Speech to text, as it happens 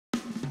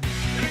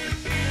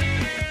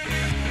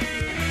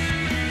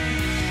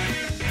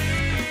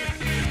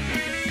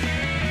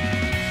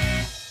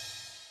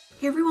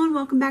everyone,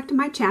 welcome back to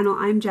my channel.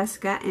 I'm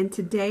Jessica and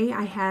today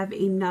I have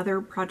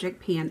another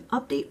Project Pan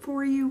update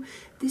for you.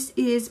 This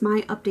is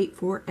my update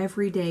for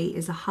Every Day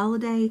is a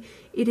Holiday.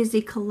 It is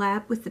a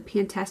collab with the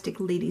Fantastic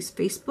Ladies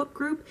Facebook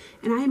group,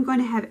 and I am going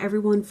to have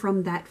everyone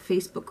from that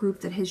Facebook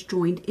group that has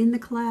joined in the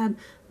collab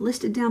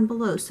listed down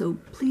below, so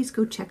please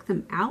go check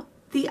them out.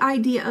 The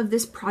idea of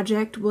this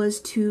project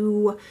was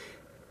to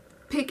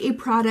pick a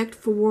product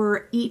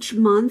for each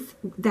month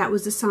that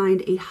was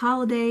assigned a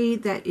holiday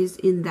that is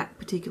in that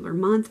particular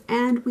month,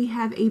 and we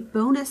have a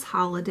bonus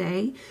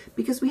holiday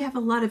because we have a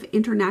lot of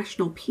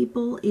international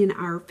people in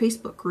our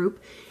Facebook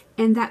group,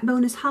 and that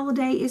bonus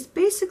holiday is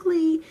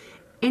basically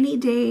any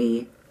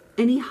day,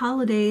 any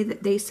holiday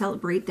that they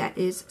celebrate that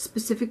is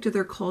specific to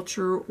their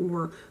culture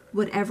or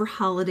whatever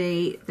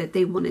holiday that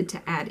they wanted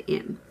to add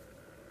in.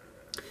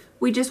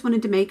 We just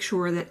wanted to make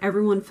sure that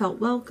everyone felt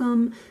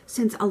welcome,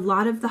 since a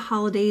lot of the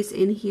holidays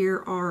in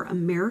here are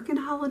American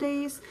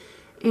holidays,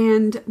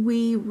 and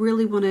we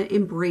really want to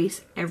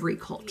embrace every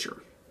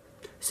culture.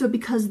 So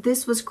because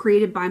this was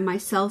created by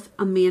myself,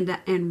 Amanda,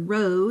 and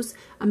Rose,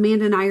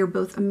 Amanda and I are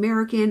both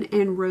American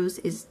and Rose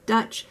is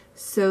Dutch,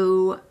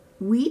 so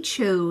we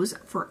chose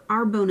for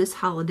our bonus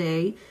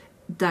holiday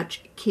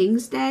Dutch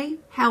King's Day.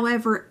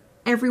 However,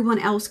 everyone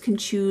else can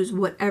choose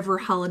whatever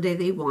holiday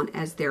they want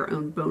as their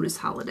own bonus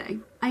holiday.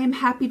 I am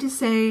happy to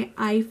say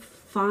I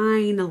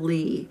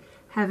finally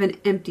have an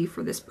empty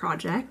for this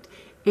project,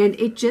 and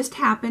it just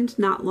happened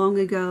not long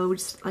ago,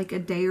 just like a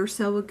day or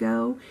so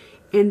ago,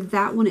 and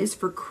that one is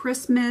for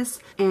Christmas.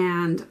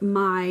 And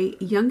my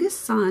youngest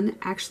son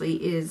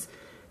actually is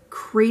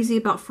crazy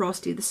about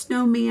Frosty the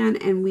Snowman,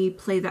 and we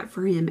play that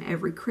for him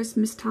every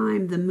Christmas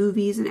time, the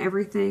movies and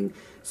everything.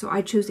 So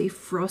I chose a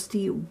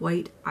frosty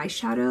white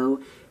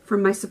eyeshadow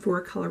from my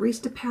Sephora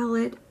Colorista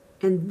palette,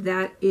 and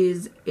that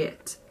is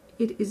it.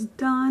 It is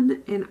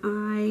done, and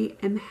I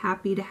am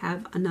happy to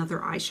have another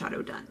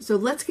eyeshadow done. So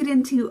let's get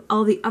into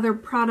all the other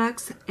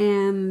products,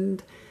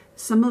 and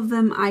some of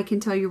them I can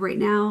tell you right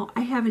now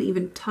I haven't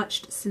even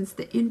touched since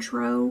the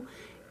intro,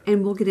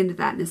 and we'll get into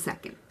that in a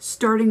second.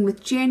 Starting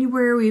with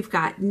January, we've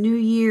got New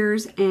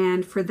Year's,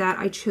 and for that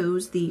I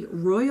chose the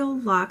Royal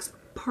Locks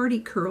Party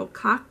Curl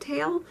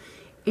Cocktail,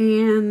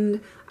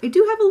 and I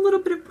do have a little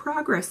bit of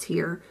progress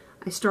here.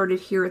 I started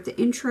here at the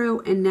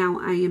intro, and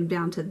now I am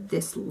down to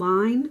this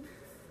line.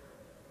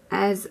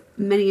 As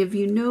many of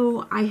you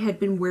know, I had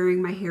been wearing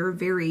my hair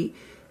very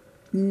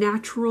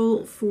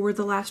natural for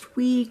the last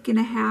week and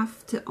a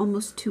half to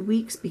almost 2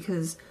 weeks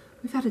because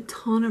we've had a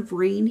ton of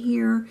rain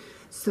here,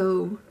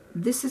 so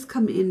this has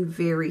come in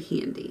very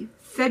handy.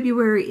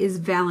 February is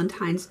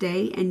Valentine's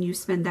Day, and you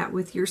spend that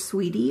with your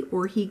sweetie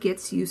or he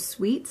gets you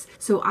sweets.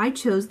 So I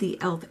chose the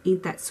e.l.f.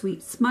 Ain't That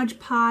Sweet Smudge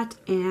Pot,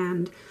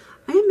 and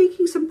I am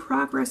making some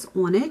progress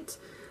on it.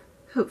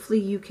 Hopefully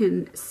you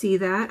can see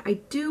that. I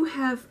do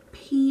have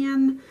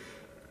pan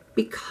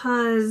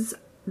because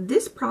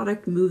this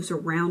product moves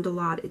around a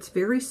lot. It's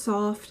very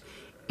soft,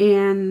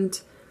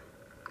 and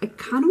I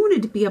kind of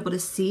wanted to be able to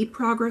see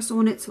progress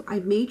on it, so I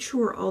made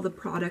sure all the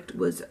product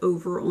was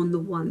over on the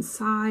one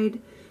side,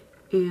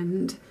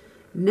 and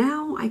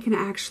now I can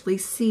actually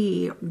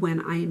see when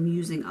I am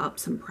using up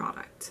some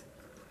product.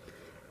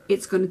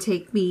 It's going to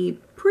take me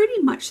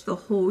pretty much the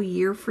whole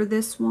year for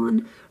this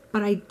one,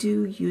 but I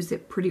do use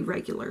it pretty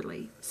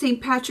regularly. St.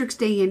 Patrick's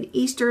Day and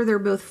Easter, they're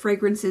both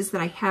fragrances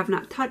that I have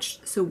not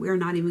touched, so we're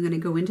not even going to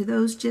go into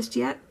those just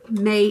yet.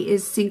 May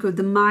is Cinco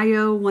de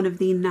Mayo, one of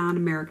the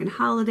non-American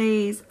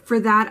holidays. For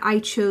that, I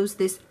chose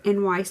this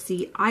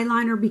NYC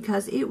eyeliner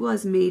because it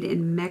was made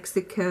in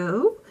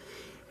Mexico,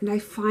 and I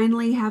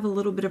finally have a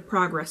little bit of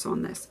progress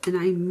on this, and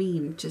I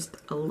mean just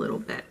a little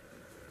bit.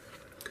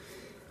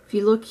 If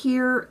you look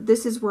here,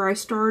 this is where I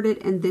started,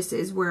 and this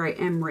is where I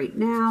am right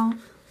now.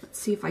 Let's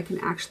see if I can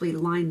actually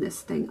line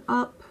this thing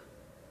up.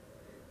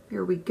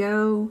 There we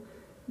go.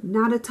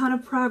 Not a ton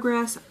of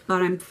progress,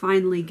 but I'm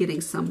finally getting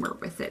somewhere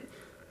with it.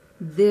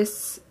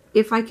 This,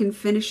 if I can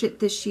finish it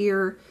this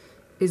year,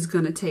 is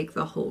going to take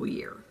the whole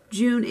year.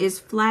 June is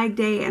Flag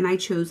Day, and I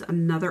chose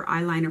another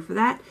eyeliner for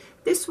that.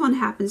 This one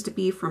happens to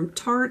be from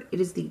Tarte. It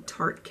is the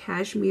Tarte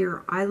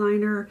Cashmere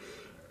eyeliner,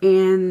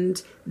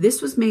 and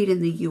this was made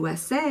in the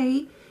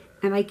USA,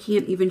 and I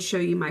can't even show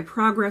you my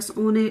progress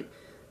on it.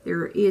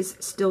 There is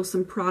still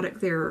some product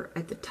there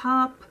at the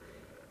top,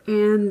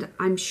 and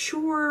I'm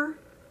sure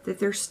that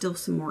there's still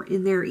some more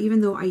in there,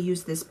 even though I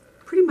use this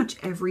pretty much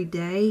every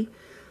day.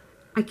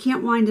 I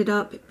can't wind it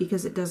up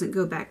because it doesn't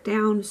go back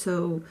down,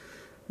 so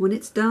when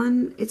it's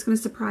done, it's going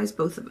to surprise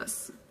both of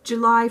us.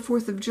 July,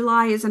 4th of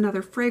July is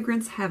another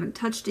fragrance. Haven't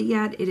touched it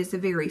yet. It is a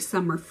very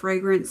summer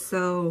fragrance,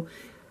 so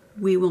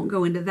we won't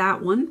go into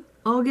that one.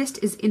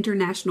 August is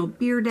International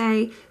Beer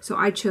Day, so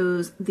I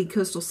chose the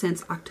Coastal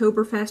Scents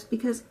Oktoberfest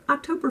because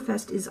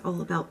Oktoberfest is all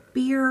about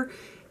beer,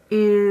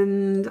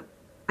 and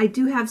I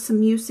do have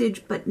some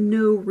usage, but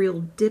no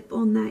real dip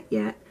on that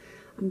yet.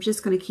 I'm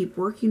just going to keep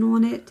working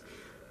on it.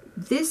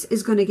 This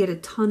is going to get a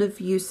ton of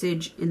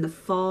usage in the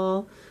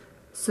fall,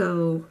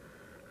 so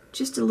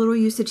just a little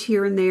usage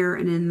here and there,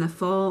 and in the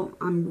fall,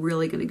 I'm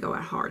really going to go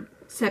at hard.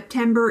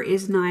 September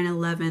is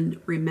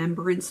 9/11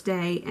 Remembrance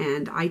Day,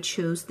 and I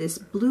chose this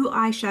blue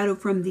eyeshadow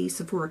from the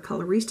Sephora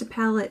Colorista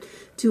palette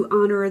to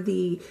honor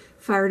the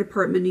Fire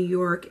Department New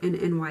York and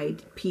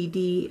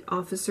NYPD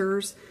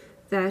officers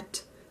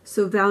that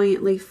so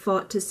valiantly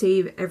fought to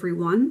save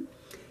everyone.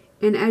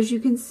 And as you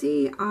can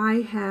see,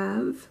 I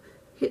have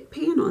hit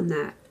pan on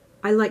that.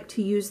 I like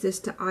to use this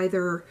to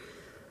either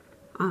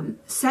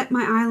set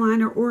my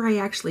eyeliner, or I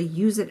actually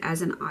use it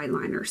as an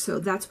eyeliner. So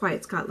that's why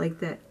it's got like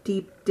that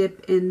deep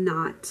dip and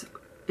not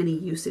any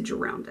usage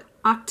around it.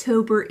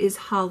 October is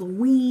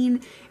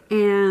Halloween,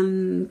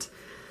 and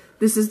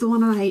this is the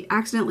one that I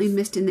accidentally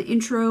missed in the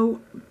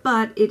intro,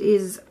 but it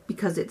is,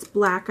 because it's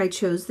black, I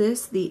chose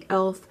this, the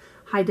e.l.f.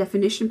 High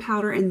Definition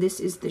Powder, and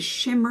this is the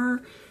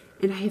shimmer,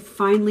 and I have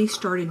finally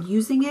started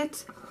using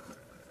it,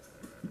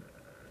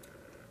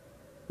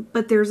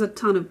 but there's a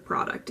ton of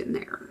product in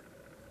there.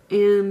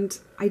 And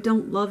I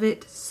don't love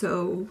it,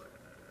 so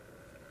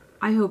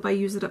I hope I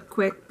use it up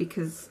quick,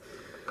 because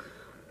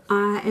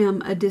I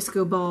am a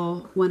disco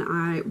ball when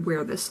I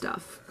wear this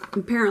stuff.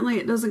 Apparently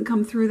it doesn't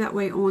come through that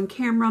way on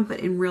camera,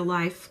 but in real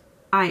life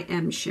I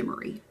am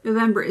shimmery.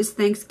 November is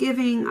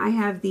Thanksgiving. I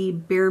have the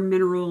Bare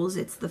Minerals.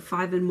 It's the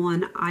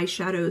 5-in-1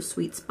 eyeshadow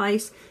Sweet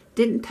Spice.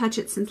 Didn't touch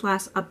it since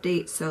last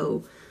update,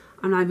 so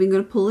I'm not even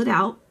going to pull it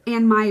out.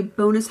 And my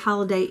bonus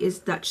holiday is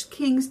Dutch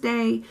King's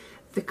Day.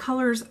 The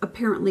color's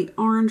apparently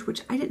orange,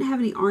 which I didn't have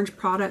any orange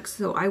products,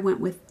 so I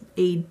went with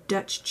a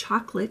Dutch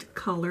chocolate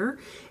color,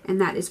 and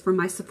that is from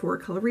my Sephora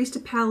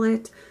Colorista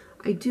palette.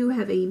 I do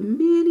have a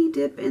mini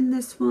dip in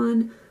this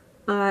one,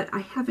 but I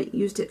haven't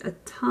used it a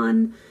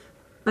ton,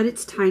 but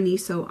it's tiny,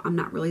 so I'm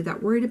not really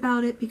that worried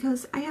about it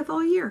because I have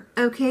all year.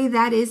 Okay,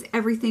 that is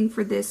everything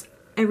for this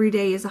Every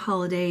Day is a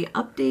Holiday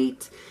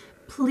update.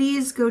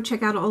 Please go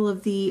check out all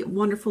of the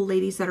wonderful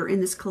ladies that are in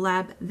this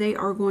collab. They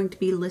are going to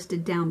be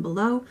listed down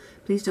below.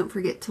 Please don't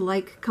forget to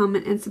like,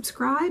 comment, and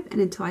subscribe.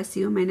 And until I see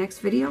you in my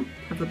next video,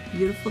 have a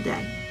beautiful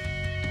day.